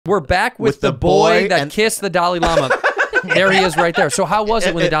We're back with the boy that kissed the Dalai Lama. There he is right there. So how was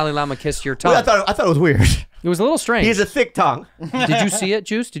it when the Dalai Lama kissed your tongue? Well, I thought it was weird. It was a little strange. He has a thick tongue. Did you see it,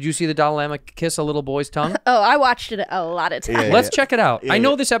 Juice? Did you see the Dalai Lama kiss a little boy's tongue? Oh, I watched it a lot of times. Let's check it out. I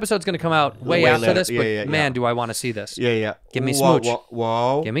know this episode's going to come out way after later. This, but man, do I want to see this. Yeah. Give me smooch.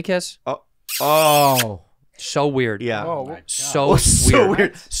 Whoa. Give me a kiss. Oh. So weird. Yeah. Oh, so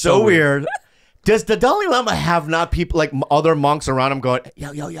weird. So weird. Does the Dalai Lama have not people like other monks around him going,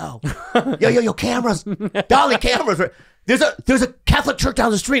 yo, cameras, Dalai cameras. There's a Catholic church down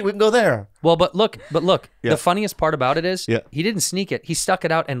the street. We can go there. Well, but look. The funniest part about it is he didn't sneak it. He stuck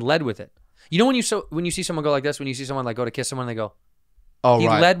it out and led with it. You know when you see someone go like this, when you see someone like go to kiss someone, they go, oh, he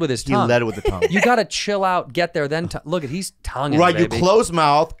led with his tongue. He led with the tongue. You got to chill out, get there, then look at he's tonguing. Right, baby. you close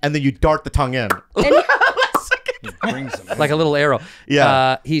mouth and then you dart the tongue in. Like a little arrow.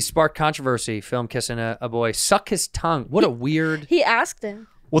 Yeah. He sparked controversy. Film kissing a boy. Suck his tongue. What a weird. He asked him.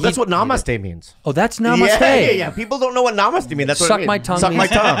 Well, that's what namaste means. Oh, that's namaste. Yeah. People don't know what namaste means. That's what Suck it means. my tongue. Suck my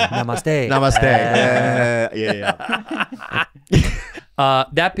tongue. Namaste. Namaste.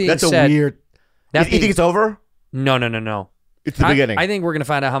 That being that's said, a weird. You think it's over? No. It's the beginning. I think we're gonna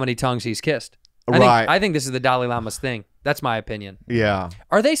find out how many tongues he's kissed. I think this is the Dalai Lama's thing. That's my opinion. Yeah.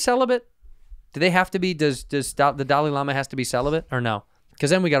 Are they celibate? Do they have to be? Does the Dalai Lama has to be celibate or no? Because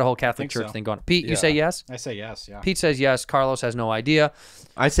then we got a whole Catholic Church thing going on. Pete, you say yes? I say yes, yeah. Pete says yes. Carlos has no idea.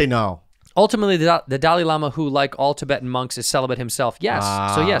 I say no. Ultimately, the Dalai Lama, who like all Tibetan monks is celibate himself, yes.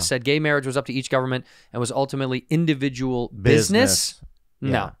 So yes, said gay marriage was up to each government and was ultimately individual business. No.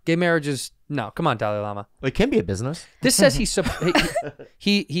 Yeah. Gay marriage is, no. Come on, Dalai Lama. It can be a business. This says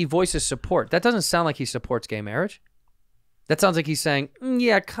he voices support. That doesn't sound like he supports gay marriage. That sounds like he's saying,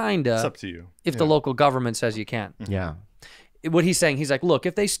 yeah, kind of. It's up to you. If the local government says you can. Yeah. What he's saying, he's like, look,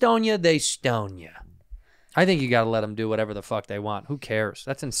 if they stone you, they stone you. I think you got to let them do whatever the fuck they want. Who cares?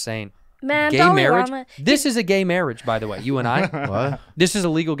 That's insane. Man, gay marriage? This is a gay marriage, by the way, you and I. What? This is a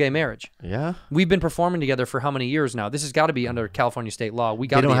legal gay marriage. Yeah. We've been performing together for how many years now? This has got to be under California state law. They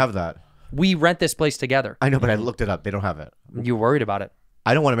don't have that. We rent this place together. I know, but I looked it up. They don't have it. You worried about it?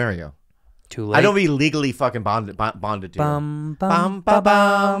 I don't want to marry you. Too late. I don't be legally fucking bonded to you. Bum, Bum, ba,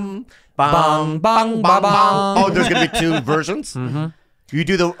 bum. Bum, bum, bum, bum. Oh, there's going to be two versions? Mm-hmm. You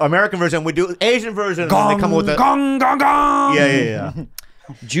do the American version, we do Asian version. Gong, and they come with gong, gong, gong. Yeah.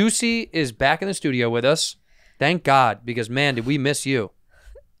 Juicy is back in the studio with us. Thank God, because man, did we miss you.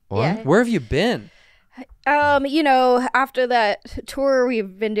 What? Yeah. Where have you been? You know, after that tour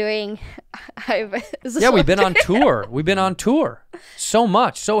we've been doing, we've been on tour. We've been on tour. So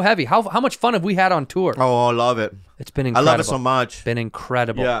much, so heavy. How much fun have we had on tour? Oh, I love it. It's been incredible. I love it so much. Been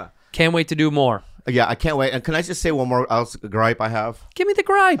incredible. Yeah. Can't wait to do more. Yeah, I can't wait. And can I just say one more gripe I have? Give me the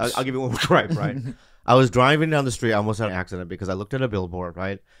gripes. I'll give you one more gripe, right? I was driving down the street. I almost had an accident because I looked at a billboard,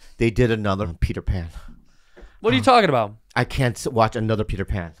 right? They did another Peter Pan. What are you talking about? I can't watch another Peter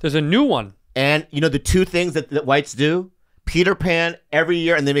Pan. There's a new one. And you know the two things that whites do? Peter Pan every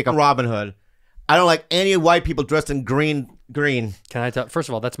year, and they make a Robin Hood. I don't like any white people dressed in green. Can I tell? First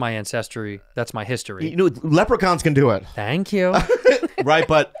of all, that's my ancestry. That's my history. You know, leprechauns can do it. Thank you. Right,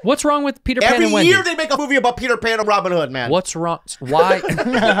 but what's wrong with Peter Pan and Wendy? Every year they make a movie about Peter Pan and Robin Hood, man. What's wrong? Why?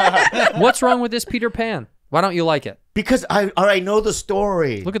 What's wrong with this Peter Pan? Why don't you like it? Because I know the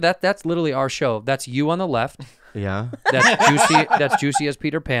story. Look at that. That's literally our show. That's you on the left. Yeah. That's Juicy. That's Juicy as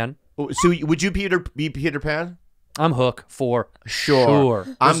Peter Pan. So would you be Peter Pan? I'm Hook for sure.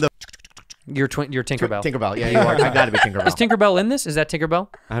 I'm the. You're Tinkerbell. Tinkerbell. Yeah, you are. I gotta be Tinkerbell. Is Tinkerbell in this? Is that Tinkerbell?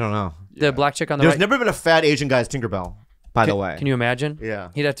 I don't know. The black chick on the There's right? never been a fat Asian guy as Tinkerbell, by the way. Can you imagine? Yeah.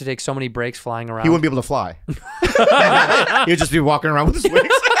 He'd have to take so many breaks flying around. He wouldn't be able to fly. He'd just be walking around with his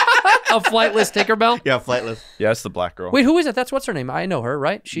wings. A flightless Tinkerbell? Yeah, flightless. Yeah, it's the black girl. Wait, who is it? That's what's her name? I know her,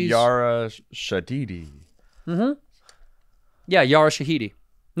 right? She's Yara Shahidi. Mm-hmm. Yeah, Yara Shahidi.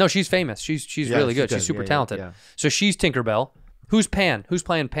 No, she's famous. She's really good. She's super talented. Yeah. So she's Tinkerbell. Who's Pan? Who's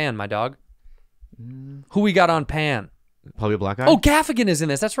playing Pan, my dog? Who we got on Pan? Probably a black guy. Oh, Gaffigan is in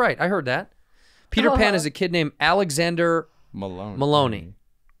this. That's right. I heard that. Peter Pan is a kid named Alexander Maloney.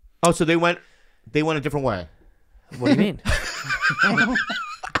 Oh, so they went a different way. What do you mean?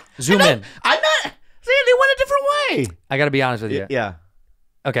 Zoom in. I'm not. See, they went a different way. I got to be honest with you. Yeah.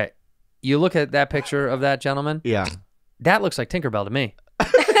 Okay. You look at that picture of that gentleman. Yeah. That looks like Tinkerbell to me.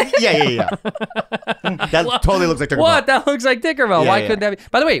 Yeah. That totally looks like Tinkerbell. What? That looks like Tinkerbell. Yeah, why couldn't that be?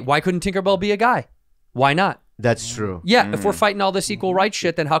 By the way, why couldn't Tinkerbell be a guy? Why not? That's true. Yeah, if we're fighting all this equal rights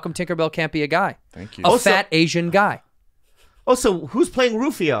shit, then how come Tinkerbell can't be a guy? Thank you. A fat Asian guy. Oh, so who's playing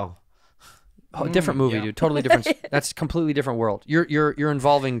Rufio? Oh, different movie, dude. Totally different. That's a completely different world. You're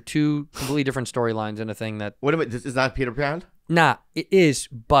involving two completely different storylines in a thing that. Wait a minute. This is not Peter Pan? Nah, it is,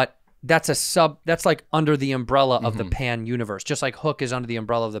 but that's that's like under the umbrella of the Pan universe, just like Hook is under the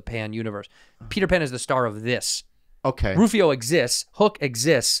umbrella of the Pan universe. Peter Pan is the star of this. Okay. Rufio exists, Hook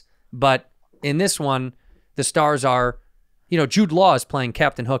exists, but in this one, the stars are, Jude Law is playing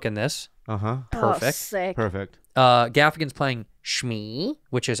Captain Hook in this. Perfect. Oh, sick. Perfect. Gaffigan's playing Shmi,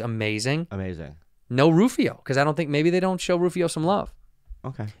 which is amazing. Amazing. No Rufio, because I don't think maybe they don't show Rufio some love.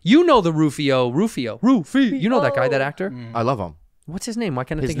 Okay. You know the Rufio. You know that guy, that actor? I love him. What's his name? Why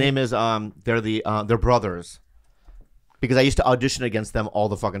can't I His think name is they're brothers. Because I used to audition against them all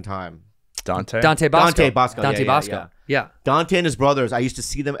the fucking time. Dante? Dante Bosco. Dante Bosco. Dante Yeah, Bosco. Yeah. Dante and his brothers, I used to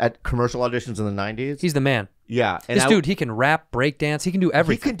see them at commercial auditions in the 90s. He's the man. Yeah. And This dude, he can rap, break dance. He can do he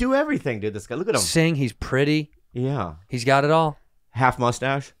everything. can do everything, dude. This guy. Look at him. Sing. He's pretty. Yeah. He's got it all. Half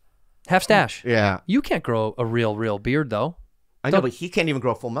mustache. Half stash. Yeah. You can't grow a real beard, though. I know, but he can't even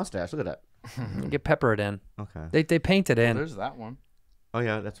grow a full mustache. Look at that. Get pepper it in. Okay. They paint it in. There's that one. Oh,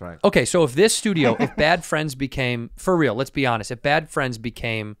 yeah, that's right. Okay, so if this studio, if Bad Friends became, for real, let's be honest, if Bad Friends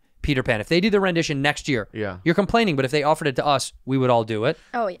became Peter Pan, if they did the rendition next year, Yeah. you're complaining, but if they offered it to us, we would all do it.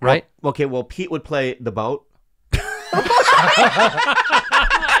 Oh, yeah. Right? Okay, well, Pete would play the boat. Come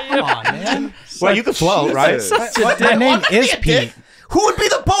on, man. Well, you can float, right? My name is Pete. Who would be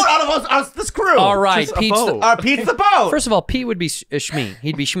the boat out of us this crew? All right, Just a Pete's boat. the- Pete's the boat. First of all, Pete would be Shmi.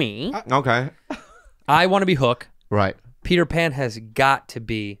 He'd be Shmi. Okay. I want to be Hook. Right. Peter Pan has got to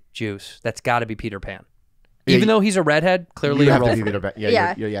be Juice. That's got to be Peter Pan. Yeah, Even though he's a redhead, clearly You a have role to be for Peter him. Pan.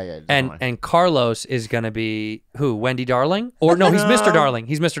 Yeah. Yeah. And definitely. Carlos is going to be who? Wendy Darling? Or no, he's Mr. Darling.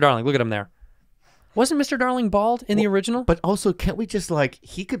 He's Mr. Darling. Look at him there. Wasn't Mr. Darling bald in the original? But also, can't we just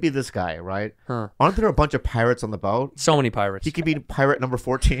he could be this guy, right? Huh. Aren't there a bunch of pirates on the boat? So many pirates. He could be pirate number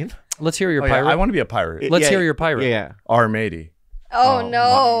 14. Let's hear your Oh, yeah, pirate. I want to be a pirate. Let's hear your pirate. Yeah. R-matey. Oh,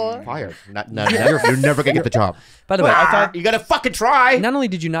 no. Fired. You're never gonna get the job. By the way, I thought you gotta fucking try. not only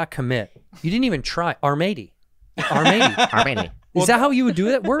did you not commit, you didn't even try. Armady. Armani. Is that how you would do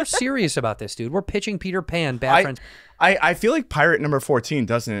that? We're serious about this, dude. We're pitching Peter Pan, Bad Friends. I feel like pirate number 14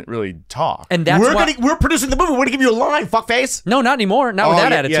 doesn't really talk. And that's why... We're producing the movie. We're gonna give you a line, fuckface. No, not anymore. Not with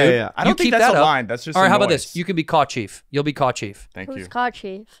that attitude. yeah. I don't You think keep that's that a up. line. That's just All right, a how about noise. this? You can be Caw Chief. You'll be Caw Chief. Thank Who's you. Caw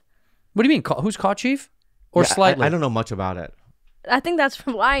Chief? What do you mean? Who's Caw Chief? Or slightly? I don't know much about it. I think that's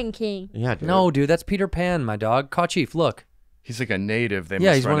from Lion King. Yeah, dude. No, dude, that's Peter Pan, my dog. Caw Chief, look. He's like a native. They Yeah,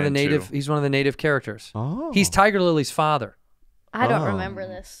 must he's run one of the into. native. He's one of the native characters. Oh. He's Tiger Lily's father. I don't remember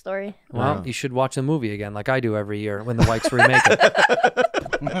this story. Well, you should watch the movie again, like I do every year when the Whites remake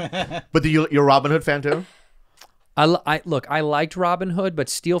it. But you're a Robin Hood fan too? Look, I liked Robin Hood, but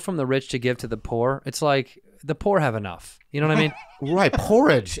steal from the rich to give to the poor. It's like the poor have enough. You know what I mean? Right,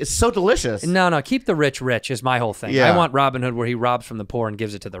 porridge. It's so delicious. No, keep the rich rich is my whole thing. Yeah. I want Robin Hood where he robs from the poor and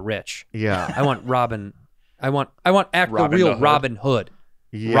gives it to the rich. Yeah. I want Robin. I want the Robin real the Hood. Robin Hood.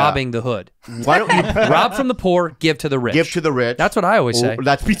 Yeah. Robbing the hood. Why don't you Rob from the poor, give to the rich. give to the rich? That's what I always say. Oh,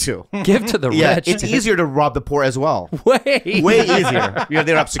 that's me too. Give to the Yeah, rich. it's easier to rob the poor as well. Way easier. They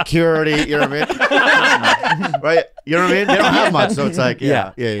don't have security. You know what I mean? Right? You know what I mean? They don't have much, so it's like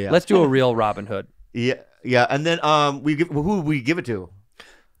yeah. Let's do a real Robin Hood. Yeah. And then who would we give it to?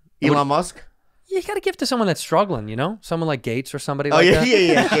 Elon Musk. You got to give to someone that's struggling. You know, someone like Gates or somebody Oh like yeah, that.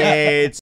 yeah. Gates.